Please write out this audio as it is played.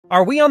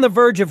Are we on the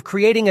verge of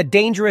creating a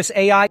dangerous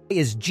AI?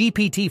 Is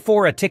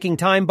GPT-4 a ticking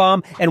time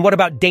bomb? And what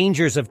about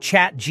dangers of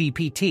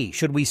ChatGPT?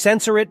 Should we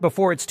censor it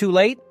before it's too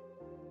late?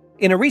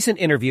 In a recent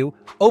interview,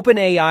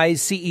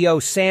 OpenAI's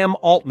CEO Sam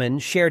Altman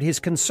shared his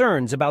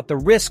concerns about the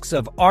risks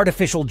of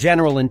artificial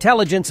general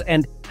intelligence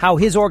and how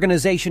his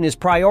organization is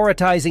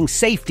prioritizing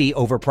safety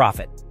over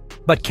profit.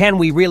 But can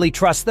we really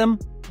trust them?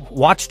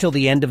 Watch till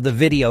the end of the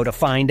video to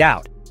find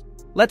out.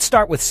 Let's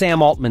start with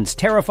Sam Altman's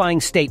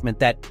terrifying statement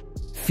that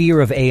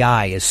fear of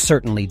AI is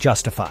certainly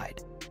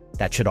justified.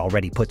 That should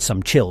already put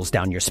some chills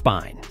down your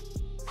spine.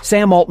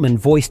 Sam Altman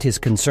voiced his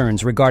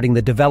concerns regarding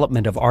the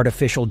development of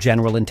artificial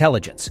general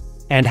intelligence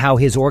and how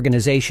his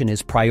organization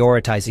is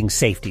prioritizing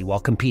safety while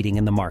competing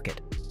in the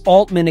market.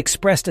 Altman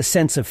expressed a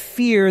sense of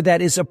fear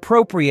that is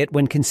appropriate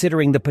when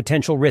considering the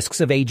potential risks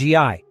of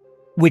AGI,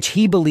 which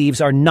he believes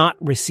are not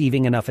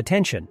receiving enough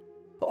attention.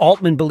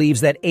 Altman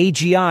believes that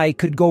AGI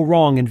could go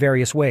wrong in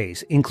various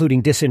ways,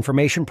 including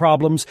disinformation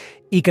problems,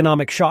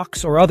 economic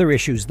shocks, or other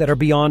issues that are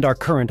beyond our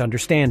current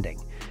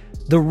understanding.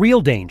 The real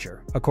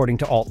danger, according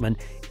to Altman,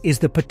 is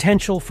the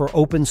potential for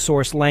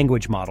open-source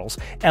language models,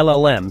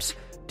 LLMs,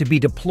 to be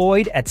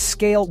deployed at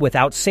scale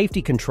without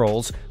safety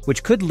controls,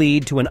 which could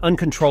lead to an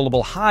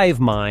uncontrollable hive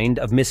mind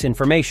of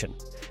misinformation.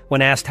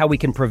 When asked how we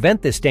can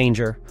prevent this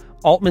danger,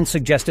 Altman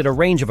suggested a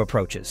range of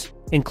approaches,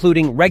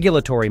 including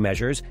regulatory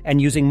measures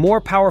and using more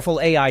powerful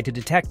AI to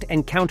detect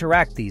and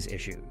counteract these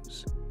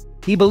issues.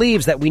 He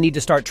believes that we need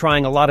to start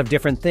trying a lot of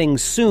different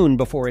things soon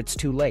before it's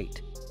too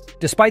late.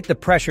 Despite the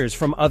pressures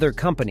from other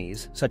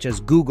companies, such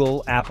as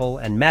Google, Apple,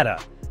 and Meta,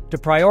 to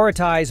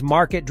prioritize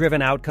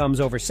market-driven outcomes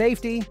over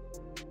safety,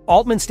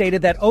 Altman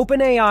stated that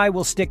OpenAI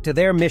will stick to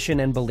their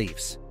mission and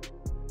beliefs.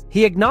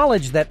 He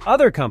acknowledged that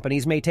other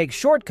companies may take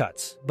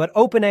shortcuts, but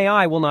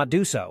OpenAI will not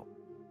do so.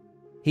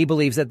 He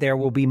believes that there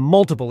will be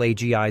multiple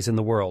AGIs in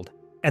the world,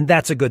 and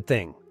that's a good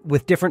thing,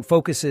 with different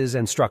focuses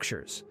and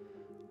structures.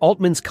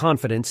 Altman's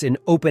confidence in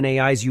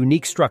OpenAI's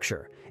unique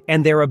structure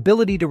and their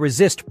ability to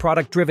resist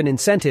product-driven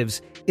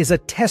incentives is a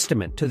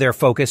testament to their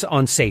focus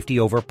on safety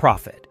over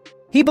profit.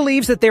 He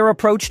believes that their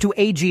approach to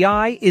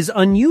AGI is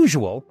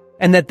unusual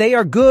and that they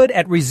are good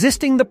at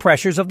resisting the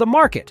pressures of the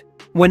market.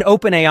 When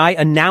OpenAI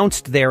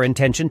announced their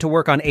intention to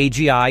work on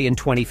AGI in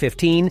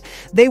 2015,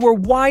 they were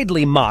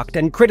widely mocked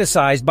and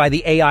criticized by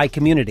the AI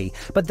community,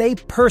 but they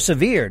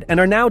persevered and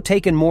are now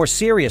taken more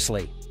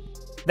seriously.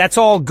 That's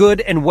all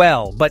good and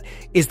well, but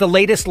is the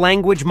latest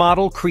language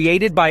model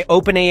created by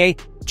OpenAI,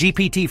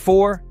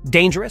 GPT-4,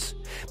 dangerous?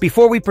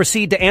 Before we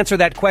proceed to answer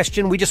that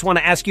question, we just want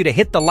to ask you to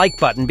hit the like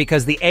button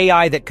because the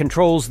AI that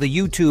controls the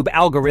YouTube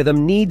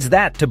algorithm needs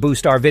that to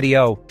boost our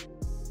video.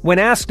 When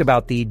asked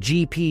about the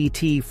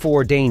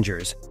GPT-4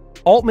 dangers,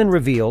 Altman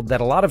revealed that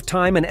a lot of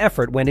time and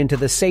effort went into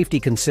the safety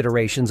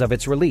considerations of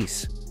its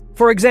release.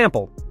 For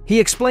example, he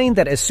explained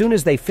that as soon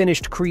as they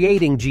finished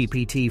creating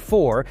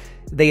GPT-4,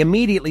 they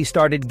immediately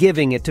started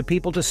giving it to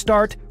people to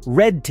start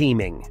red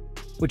teaming,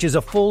 which is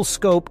a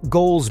full-scope,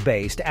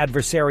 goals-based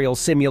adversarial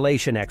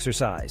simulation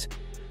exercise.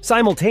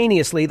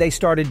 Simultaneously, they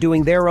started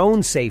doing their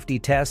own safety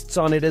tests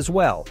on it as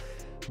well,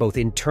 both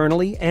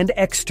internally and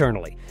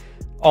externally.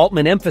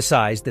 Altman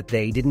emphasized that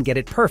they didn't get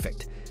it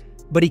perfect,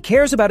 but he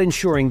cares about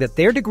ensuring that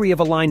their degree of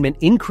alignment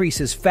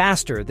increases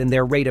faster than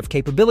their rate of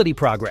capability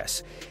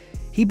progress.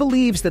 He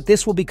believes that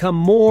this will become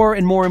more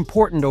and more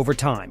important over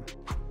time.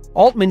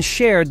 Altman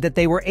shared that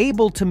they were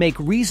able to make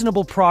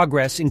reasonable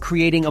progress in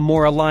creating a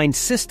more aligned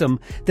system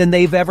than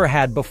they've ever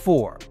had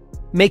before,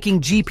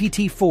 making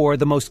GPT-4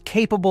 the most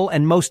capable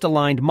and most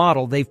aligned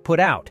model they've put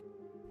out.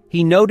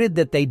 He noted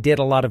that they did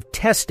a lot of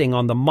testing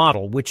on the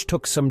model, which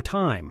took some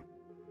time.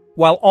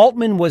 While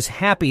Altman was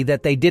happy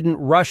that they didn't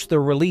rush the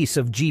release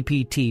of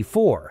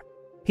GPT-4,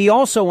 he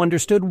also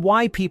understood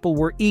why people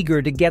were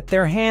eager to get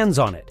their hands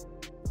on it.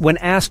 When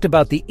asked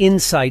about the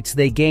insights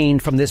they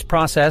gained from this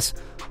process,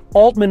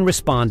 Altman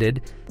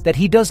responded that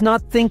he does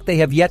not think they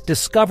have yet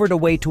discovered a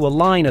way to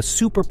align a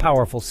super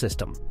powerful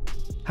system.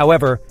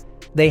 However,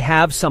 they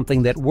have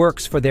something that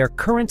works for their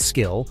current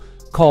skill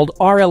called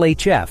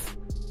RLHF,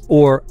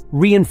 or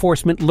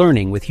reinforcement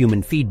learning with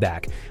human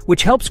feedback,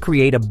 which helps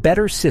create a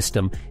better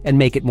system and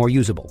make it more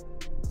usable.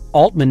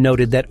 Altman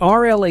noted that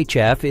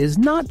RLHF is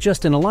not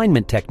just an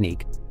alignment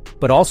technique,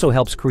 but also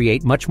helps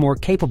create much more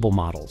capable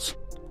models.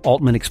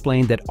 Altman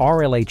explained that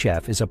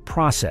RLHF is a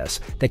process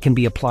that can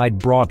be applied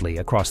broadly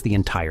across the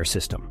entire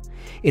system.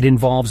 It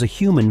involves a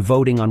human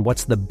voting on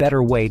what's the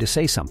better way to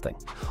say something.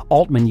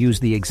 Altman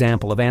used the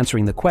example of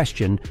answering the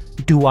question,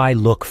 "Do I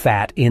look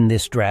fat in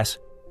this dress?"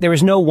 There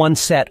is no one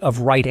set of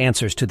right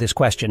answers to this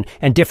question,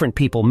 and different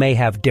people may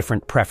have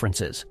different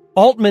preferences.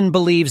 Altman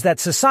believes that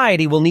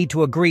society will need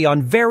to agree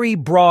on very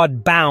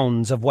broad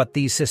bounds of what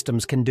these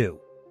systems can do.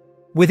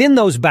 Within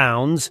those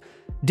bounds,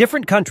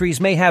 different countries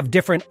may have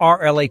different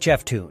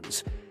RLHF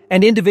tunes,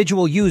 and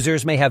individual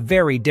users may have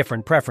very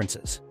different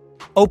preferences.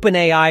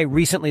 OpenAI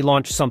recently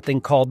launched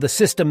something called the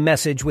System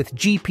Message with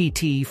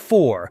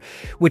GPT-4,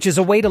 which is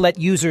a way to let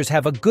users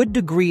have a good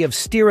degree of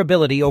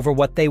steerability over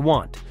what they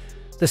want.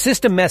 The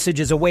system message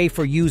is a way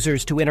for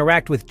users to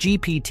interact with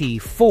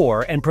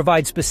GPT-4 and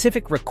provide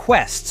specific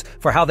requests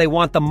for how they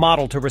want the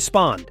model to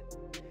respond.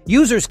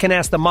 Users can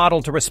ask the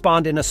model to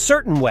respond in a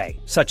certain way,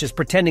 such as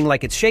pretending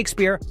like it's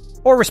Shakespeare,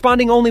 or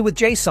responding only with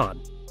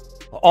JSON.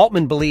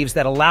 Altman believes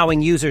that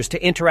allowing users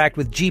to interact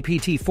with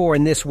GPT-4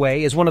 in this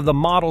way is one of the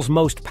model's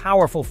most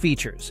powerful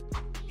features.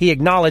 He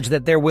acknowledged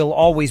that there will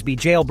always be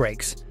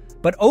jailbreaks,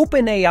 but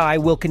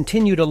OpenAI will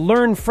continue to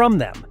learn from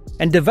them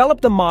and develop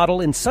the model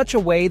in such a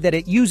way that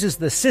it uses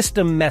the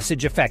system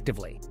message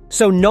effectively.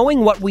 So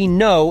knowing what we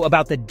know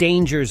about the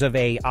dangers of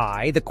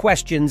AI, the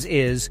questions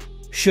is,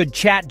 should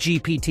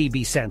ChatGPT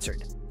be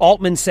censored?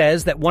 Altman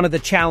says that one of the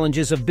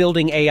challenges of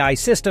building AI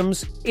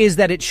systems is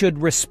that it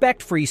should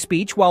respect free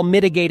speech while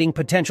mitigating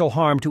potential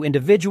harm to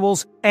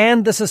individuals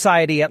and the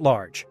society at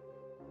large.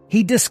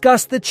 He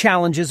discussed the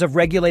challenges of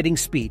regulating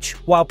speech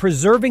while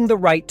preserving the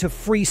right to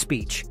free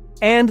speech,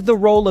 and the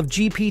role of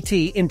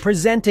GPT in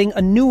presenting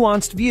a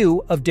nuanced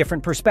view of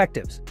different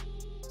perspectives.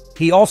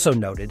 He also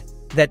noted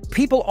that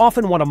people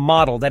often want a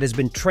model that has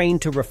been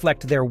trained to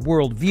reflect their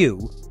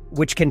worldview,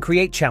 which can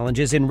create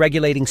challenges in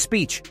regulating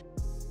speech.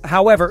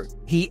 However,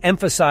 he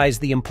emphasized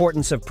the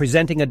importance of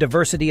presenting a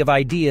diversity of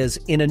ideas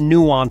in a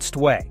nuanced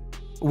way,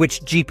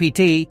 which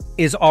GPT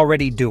is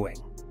already doing.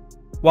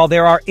 While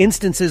there are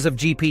instances of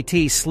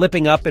GPT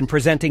slipping up and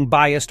presenting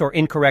biased or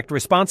incorrect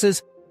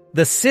responses,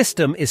 the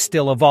system is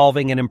still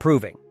evolving and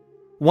improving.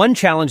 One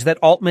challenge that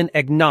Altman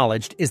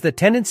acknowledged is the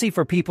tendency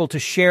for people to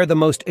share the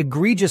most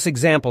egregious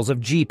examples of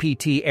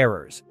GPT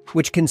errors,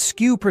 which can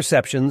skew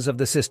perceptions of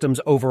the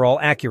system's overall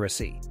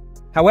accuracy.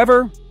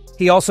 However,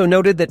 he also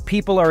noted that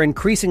people are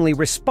increasingly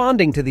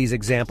responding to these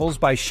examples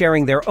by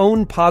sharing their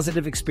own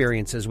positive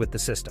experiences with the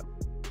system,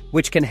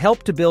 which can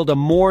help to build a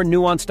more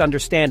nuanced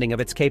understanding of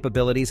its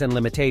capabilities and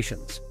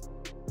limitations.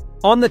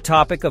 On the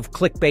topic of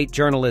clickbait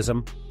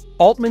journalism,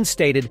 Altman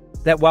stated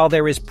that while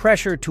there is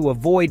pressure to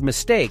avoid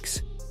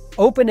mistakes,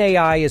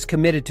 OpenAI is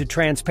committed to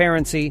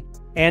transparency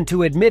and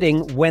to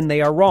admitting when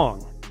they are wrong.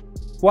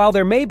 While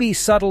there may be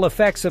subtle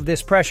effects of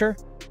this pressure,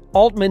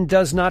 Altman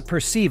does not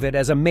perceive it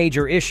as a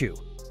major issue.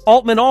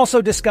 Altman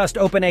also discussed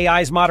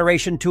OpenAI's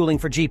moderation tooling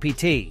for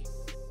GPT,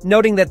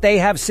 noting that they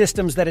have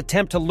systems that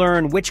attempt to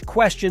learn which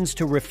questions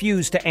to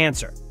refuse to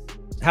answer.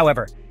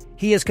 However,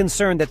 he is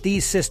concerned that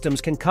these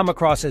systems can come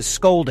across as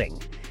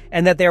scolding,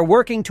 and that they're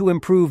working to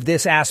improve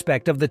this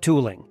aspect of the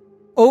tooling.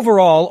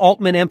 Overall,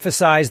 Altman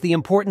emphasized the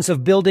importance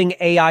of building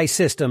AI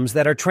systems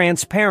that are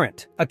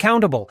transparent,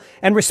 accountable,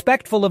 and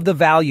respectful of the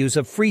values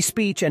of free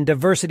speech and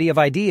diversity of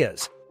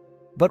ideas.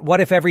 But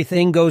what if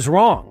everything goes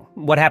wrong?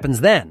 What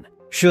happens then?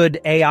 Should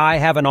AI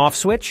have an off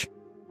switch?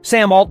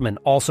 Sam Altman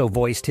also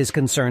voiced his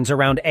concerns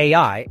around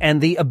AI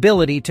and the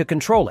ability to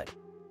control it.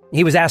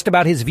 He was asked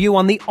about his view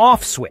on the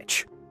off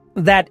switch,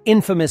 that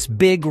infamous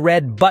big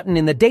red button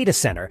in the data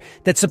center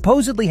that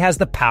supposedly has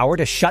the power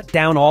to shut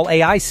down all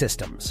AI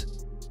systems.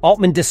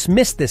 Altman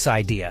dismissed this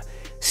idea,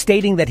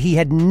 stating that he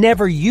had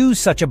never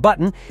used such a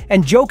button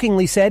and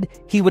jokingly said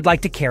he would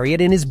like to carry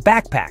it in his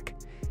backpack.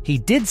 He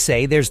did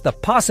say there's the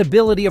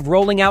possibility of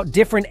rolling out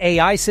different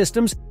AI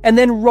systems and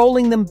then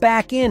rolling them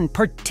back in,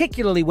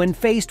 particularly when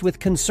faced with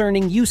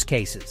concerning use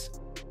cases.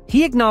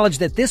 He acknowledged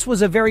that this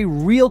was a very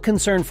real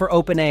concern for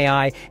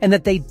OpenAI and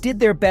that they did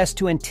their best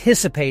to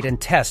anticipate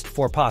and test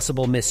for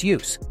possible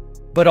misuse,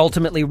 but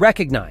ultimately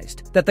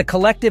recognized that the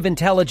collective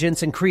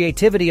intelligence and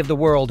creativity of the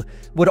world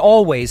would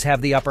always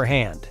have the upper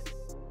hand.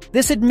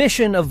 This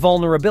admission of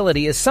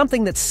vulnerability is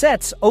something that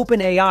sets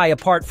OpenAI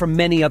apart from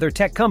many other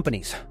tech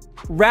companies.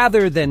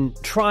 Rather than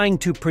trying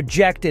to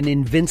project an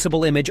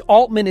invincible image,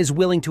 Altman is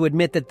willing to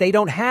admit that they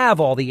don't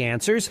have all the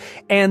answers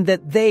and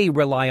that they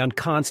rely on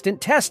constant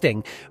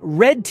testing,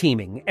 red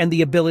teaming, and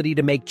the ability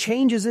to make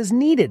changes as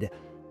needed.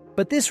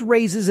 But this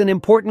raises an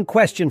important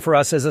question for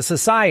us as a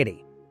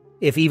society.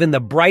 If even the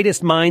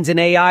brightest minds in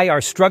AI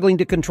are struggling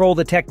to control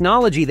the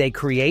technology they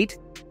create,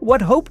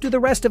 what hope do the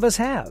rest of us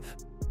have?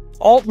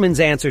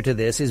 Altman's answer to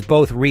this is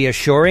both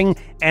reassuring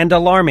and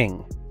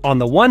alarming. On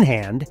the one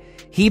hand,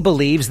 he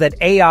believes that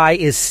AI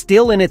is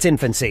still in its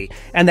infancy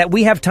and that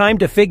we have time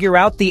to figure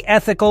out the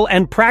ethical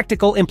and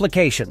practical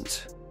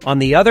implications. On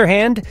the other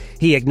hand,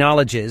 he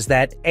acknowledges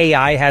that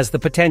AI has the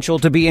potential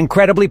to be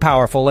incredibly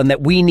powerful and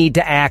that we need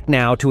to act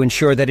now to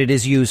ensure that it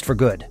is used for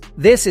good.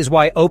 This is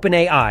why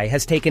OpenAI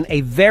has taken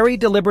a very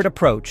deliberate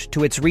approach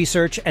to its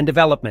research and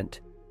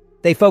development.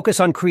 They focus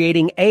on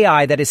creating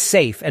AI that is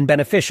safe and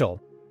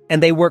beneficial,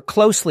 and they work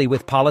closely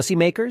with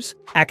policymakers,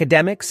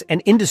 academics,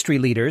 and industry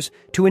leaders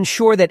to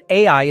ensure that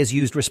AI is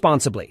used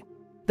responsibly.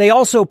 They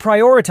also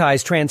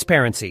prioritize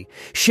transparency,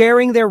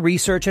 sharing their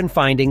research and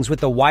findings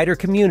with the wider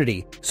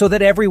community so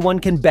that everyone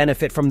can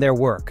benefit from their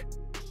work.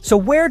 So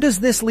where does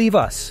this leave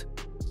us?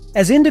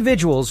 As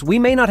individuals, we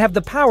may not have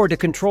the power to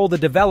control the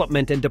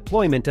development and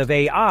deployment of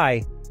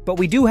AI, but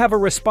we do have a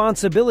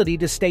responsibility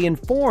to stay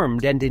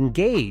informed and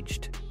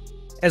engaged.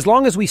 As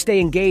long as we stay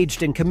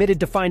engaged and committed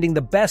to finding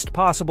the best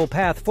possible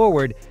path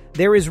forward,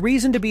 there is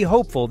reason to be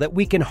hopeful that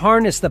we can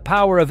harness the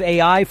power of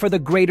AI for the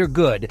greater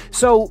good.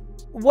 So,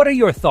 What are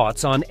your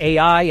thoughts on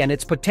AI and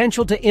its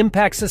potential to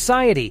impact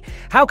society?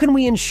 How can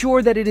we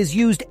ensure that it is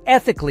used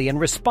ethically and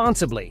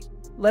responsibly?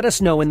 Let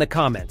us know in the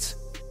comments.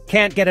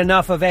 Can't get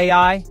enough of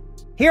AI?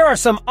 Here are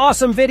some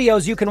awesome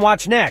videos you can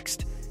watch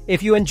next.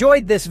 If you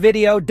enjoyed this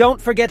video, don't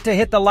forget to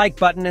hit the like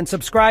button and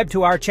subscribe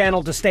to our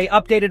channel to stay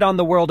updated on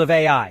the world of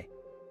AI.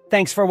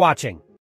 Thanks for watching.